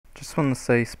Just want to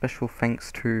say special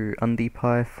thanks to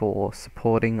UndiePie for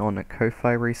supporting on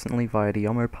Ko-Fi recently via the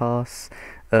Omopass.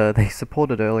 They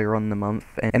supported earlier on in the month,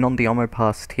 and on the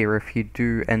Omopass tier, if you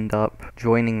do end up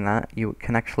joining that, you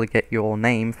can actually get your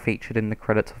name featured in the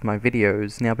credits of my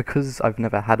videos. Now, because I've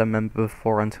never had a member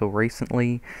before until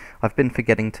recently, I've been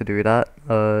forgetting to do that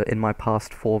in my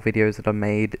past 4 videos that I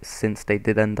made since they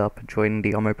did end up joining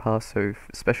the Omopass, so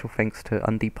special thanks to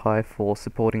UndiePie for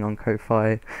supporting on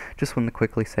Ko-Fi. Just wanted to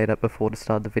quickly say that before the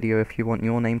start of the video. If you want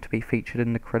your name to be featured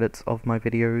in the credits of my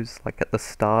videos, like at the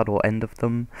start or end of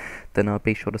them, then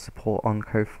be sure to support on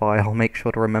Ko-Fi. I'll make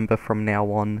sure to remember from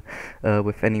now on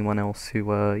with anyone else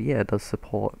who yeah, does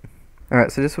support.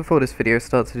 Alright, so just before this video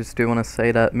starts, I just do want to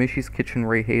say that Mooshie's Kitchen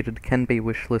Reheated can be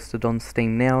wishlisted on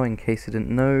Steam now, in case you didn't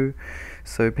know,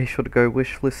 so be sure to go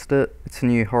wishlist it. It's a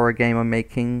new horror game I'm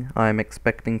making. I'm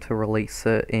expecting to release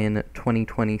it in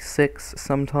 2026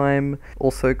 sometime.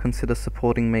 Also consider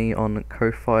supporting me on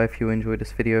Ko-Fi if you enjoyed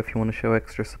this video, if you want to show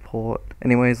extra support.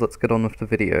 Anyways, let's get on with the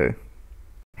video.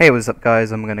 Hey, what's up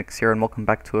guys, I'm Omogonix here and welcome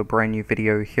back to a brand new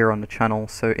video here on the channel.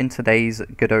 So in today's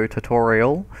Godot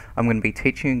tutorial, I'm going to be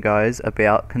teaching you guys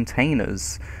about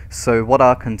containers. So what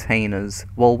are containers?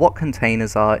 Well, what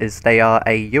containers are is they are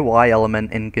a UI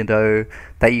element in Godot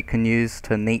that you can use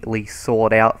to neatly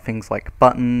sort out things like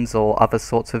buttons or other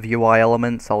sorts of UI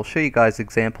elements. I'll show you guys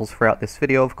examples throughout this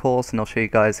video, of course, and I'll show you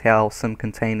guys how some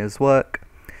containers work.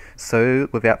 So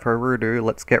without further ado,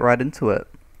 let's get right into it.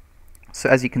 So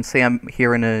as you can see, I'm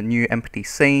here in a new empty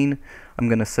scene. I'm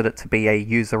going to set it to be a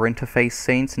user interface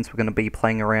scene since we're going to be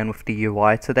playing around with the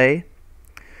UI today.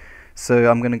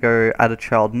 So I'm going to go add a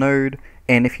child node,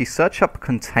 and if you search up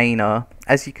container,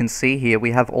 as you can see here,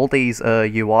 we have all these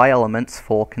UI elements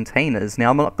for containers. Now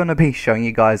I'm not going to be showing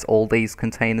you guys all these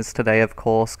containers today, of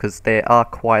course, because there are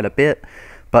quite a bit.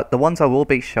 But the ones I will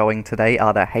be showing today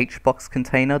are the HBox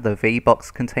container, the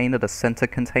VBox container, the center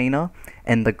container,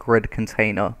 and the grid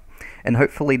container. And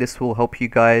hopefully this will help you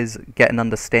guys get an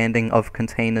understanding of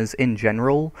containers in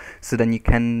general, so then you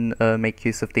can make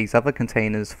use of these other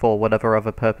containers for whatever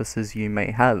other purposes you may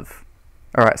have.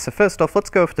 Alright, so first off, let's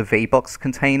go with the VBox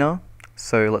container.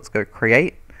 So let's go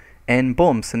create, and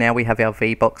boom, so now we have our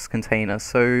VBox container.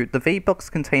 So the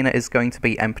VBox container is going to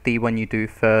be empty when you do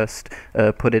first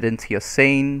put it into your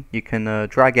scene. You can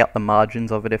drag out the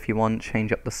margins of it if you want,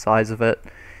 change up the size of it,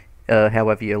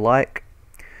 however you like.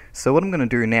 So what I'm going to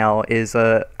do now is,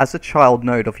 as a child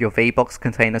node of your VBox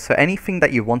container, so anything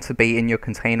that you want to be in your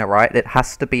container, right, it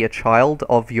has to be a child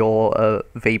of your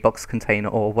VBox container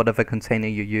or whatever container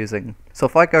you're using. So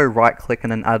if I go right click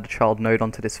and then add a child node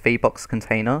onto this VBox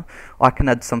container, I can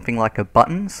add something like a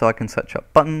button, so I can search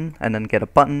up button and then get a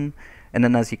button, and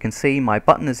then as you can see, my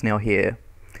button is now here.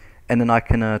 And then I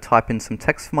can type in some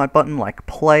text for my button like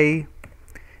play.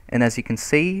 And as you can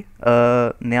see,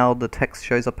 now the text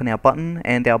shows up in our button,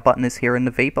 and our button is here in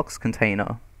the VBox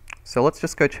container. So let's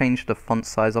just go change the font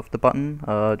size of the button,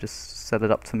 just set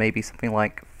it up to maybe something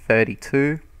like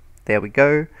 32. There we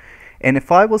go. And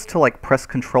if I was to like press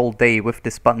Ctrl D with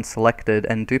this button selected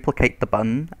and duplicate the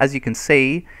button, as you can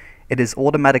see, it is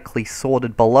automatically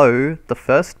sorted below the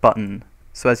first button.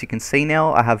 So as you can see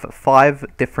now, I have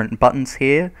 5 different buttons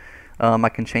here. I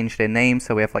can change their names,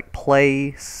 so we have like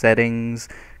play, settings,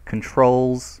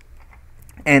 controls,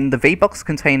 and the VBox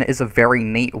container is a very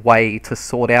neat way to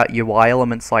sort out UI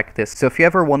elements like this. So if you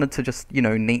ever wanted to just, you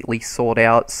know, neatly sort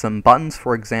out some buttons,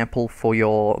 for example, for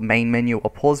your main menu or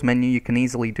pause menu, you can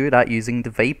easily do that using the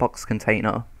VBox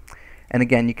container. And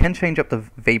again, you can change up the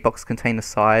VBox container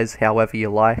size however you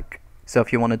like. So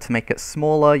if you wanted to make it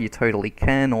smaller, you totally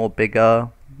can, or bigger,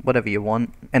 whatever you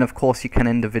want. And of course, you can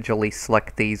individually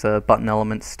select these button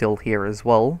elements still here as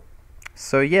well.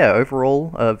 So yeah,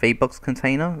 overall, VBox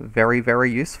container, very,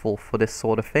 very useful for this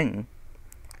sort of thing.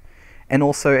 And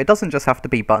also, it doesn't just have to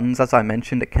be buttons, as I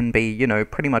mentioned, it can be, you know,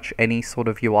 pretty much any sort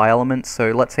of UI element.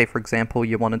 So let's say, for example,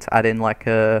 you wanted to add in like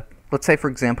a,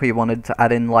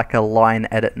 line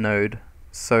edit node.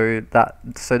 So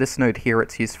this node here,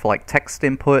 it's used for like text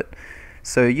input.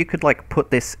 So you could like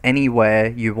put this anywhere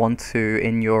you want to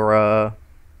in your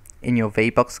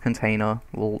VBox container.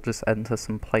 We'll just enter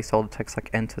some placeholder text like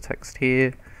enter text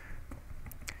here.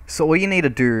 So all you need to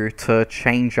do to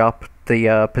change up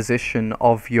the position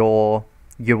of your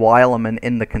UI element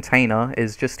in the container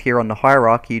is just here on the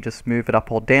hierarchy, just move it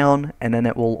up or down, and then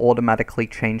it will automatically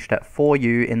change that for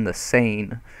you in the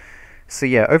scene. So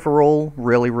yeah, overall,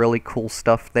 really, really cool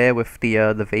stuff there with the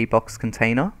VBox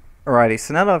container. Alrighty,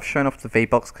 so now that I've shown off the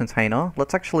VBox container,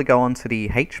 let's actually go on to the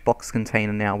HBox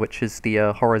container now, which is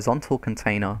the horizontal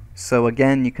container. So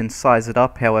again, you can size it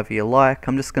up however you like.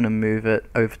 I'm just going to move it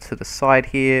over to the side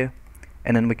here,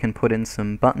 and then we can put in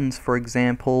some buttons, for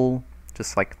example,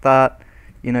 just like that.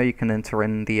 You know, you can enter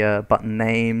in the button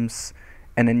names,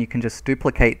 and then you can just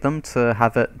duplicate them to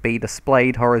have it be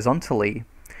displayed horizontally.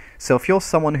 So if you're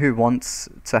someone who wants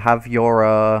to have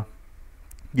your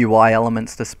UI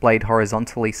elements displayed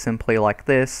horizontally simply like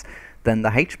this, then the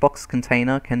HBox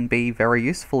container can be very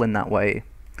useful in that way.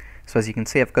 So as you can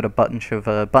see, I've got a bunch of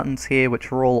buttons here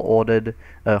which are all ordered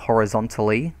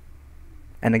horizontally.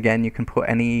 And again, you can put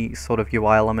any sort of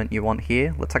UI element you want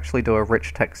here. Let's actually do a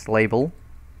rich text label.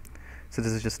 So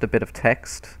this is just a bit of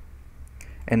text.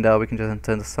 And we can just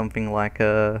enter something like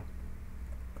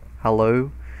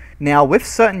hello. Now with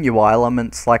certain UI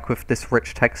elements, like with this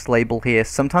rich text label here,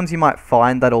 sometimes you might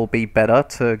find that it'll be better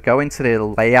to go into the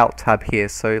layout tab here.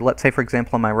 So let's say, for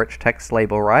example, on my rich text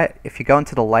label, right? If you go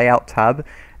into the layout tab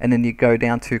and then you go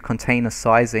down to container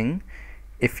sizing,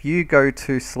 if you go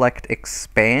to select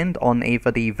expand on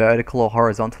either the vertical or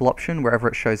horizontal option, wherever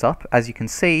it shows up, as you can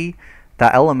see,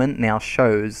 that element now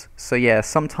shows. So yeah,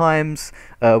 sometimes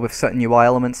with certain UI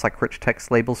elements like rich text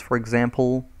labels, for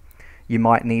example, you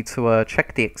might need to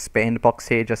check the expand box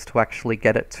here just to actually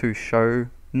get it to show.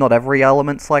 Not every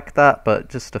element's like that, but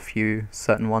just a few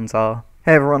certain ones are.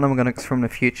 Hey everyone, Omogonix from the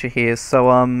future here. So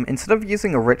instead of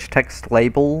using a rich text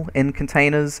label in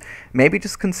containers, maybe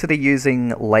just consider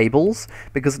using labels,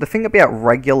 because the thing about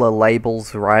regular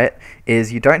labels, right,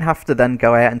 is you don't have to then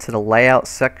go out into the layout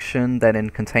section, then in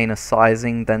container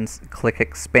sizing, then click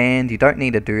expand. You don't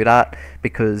need to do that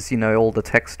because, you know, all the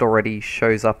text already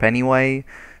shows up anyway.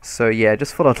 So yeah,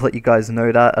 just thought I'd let you guys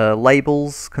know that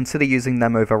labels, consider using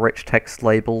them over rich text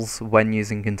labels when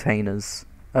using containers.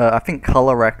 I think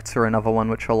color rects are another one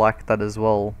which I like that as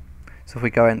well. So if we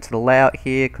go into the layout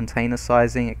here, container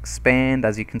sizing, expand,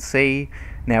 as you can see,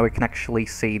 now we can actually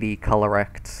see the color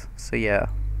rect. So yeah.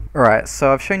 Alright,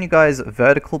 so I've shown you guys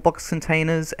vertical box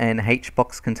containers and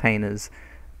HBox containers.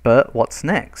 But what's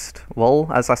next? Well,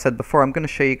 as I said before, I'm going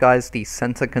to show you guys the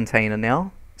center container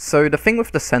now. So the thing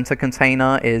with the center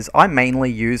container is I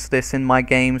mainly use this in my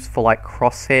games for like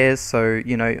crosshairs, so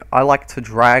you know, I like to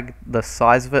drag the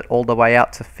size of it all the way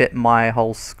out to fit my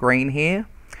whole screen here,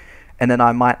 and then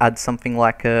I might add something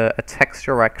like a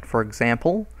texture rect, for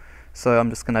example. So I'm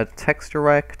just going to add texture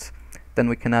rect, then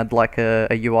we can add like a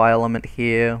UI element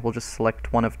here. We'll just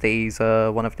select one of these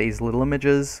little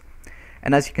images,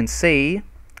 and as you can see,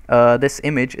 this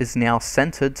image is now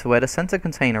centered to where the center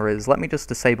container is. Let me just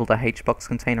disable the HBox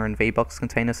container and VBox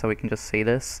container so we can just see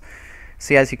this.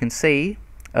 See, as you can see,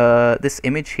 this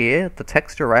image here, the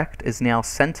texture rect, is now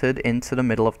centered into the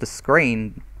middle of the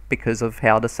screen because of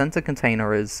how the center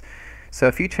container is. So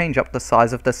if you change up the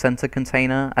size of the center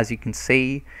container, as you can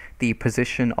see, the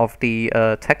position of the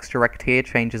texture rect here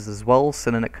changes as well,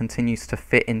 so then it continues to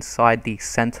fit inside the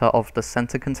center of the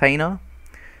center container.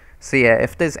 So yeah,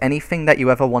 if there's anything that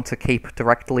you ever want to keep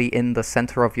directly in the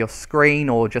center of your screen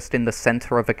or just in the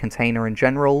center of a container in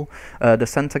general, the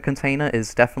center container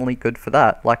is definitely good for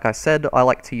that. Like I said, I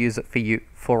like to use it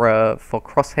for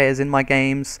crosshairs in my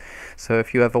games. So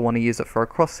if you ever want to use it for a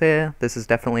crosshair, this is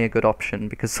definitely a good option,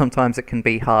 because sometimes it can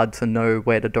be hard to know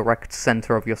where the direct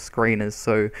center of your screen is,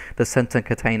 so the center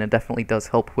container definitely does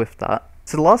help with that.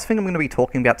 So the last thing I'm going to be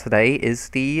talking about today is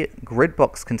the grid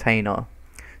box container.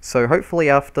 So hopefully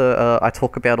after I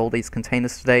talk about all these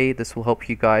containers today, this will help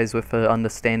you guys with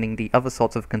understanding the other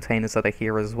sorts of containers that are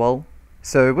here as well.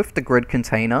 So with the grid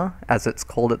container, as it's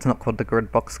called, it's not called the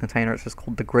grid box container, it's just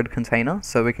called the grid container.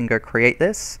 So we can go create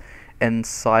this and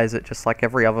size it just like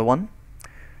every other one.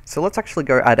 So let's actually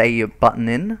go add a button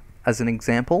in as an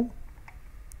example.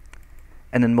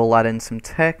 And then we'll add in some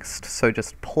text, so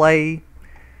just play.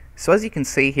 So as you can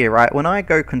see here, right, when I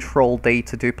go Control D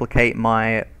to duplicate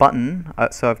my button,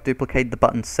 so I've duplicated the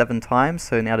button 7 times,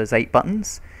 so now there's 8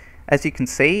 buttons. As you can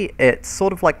see, it's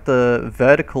sort of like the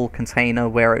vertical container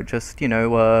where it just, you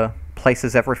know,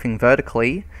 places everything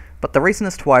vertically. But the reason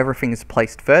as to why everything is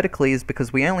placed vertically is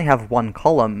because we only have 1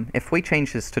 column. If we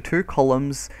change this to 2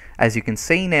 columns, as you can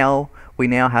see now, we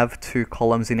now have 2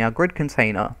 columns in our grid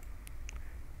container.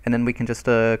 And then we can just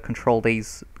Control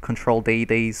D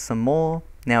these some more.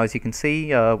 Now as you can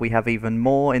see, we have even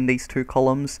more in these 2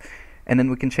 columns, and then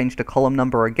we can change the column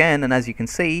number again, and as you can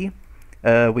see,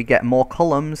 we get more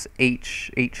columns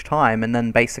each time, and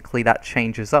then basically that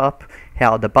changes up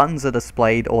how the buttons are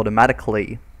displayed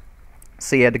automatically.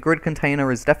 So yeah, the grid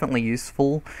container is definitely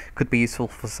useful. Could be useful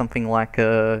for something like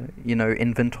you know,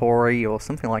 inventory or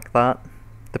something like that,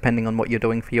 depending on what you're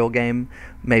doing for your game.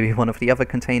 Maybe one of the other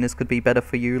containers could be better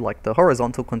for you, like the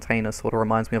horizontal container sort of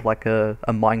reminds me of like a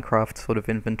Minecraft sort of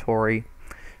inventory.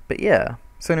 But yeah,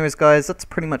 So anyways guys, that's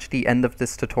pretty much the end of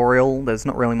this tutorial. There's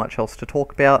not really much else to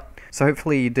talk about. So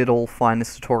hopefully you did all find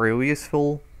this tutorial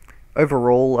useful.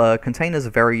 Overall, containers are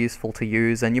very useful to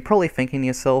use, and you're probably thinking to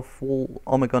yourself, well,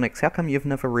 Omogonix, how come you've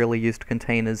never really used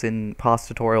containers in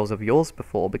past tutorials of yours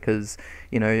before? Because,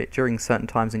 you know, during certain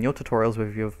times in your tutorials where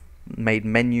you've made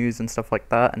menus and stuff like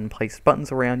that and placed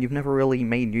buttons around, you've never really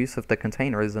made use of the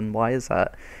containers, and why is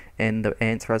that? And the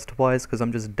answer as to why is because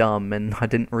I'm just dumb and I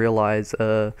didn't realize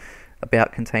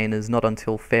about containers not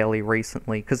until fairly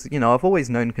recently, because, you know, I've always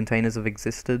known containers have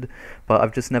existed, but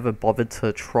I've just never bothered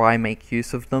to try make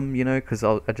use of them, you know, because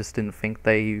I just didn't think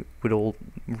they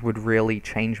would really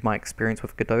change my experience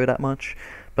with Godot that much.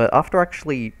 But after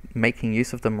actually making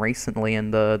use of them recently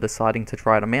and deciding to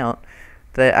try them out,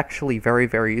 they're actually very,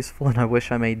 very useful, and I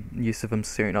wish I made use of them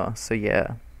sooner, so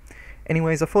yeah.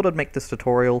 Anyways, I thought I'd make this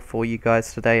tutorial for you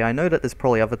guys today. I know that there's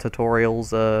probably other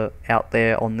tutorials out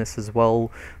there on this as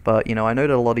well, but, you know, I know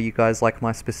that a lot of you guys like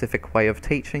my specific way of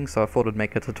teaching, so I thought I'd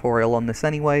make a tutorial on this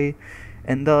anyway.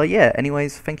 And yeah,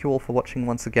 anyways, thank you all for watching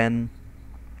once again.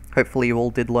 Hopefully you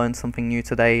all did learn something new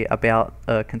today about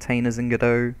containers in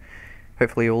Godot.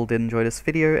 Hopefully you all did enjoy this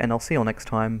video, and I'll see you all next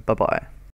time. Bye bye.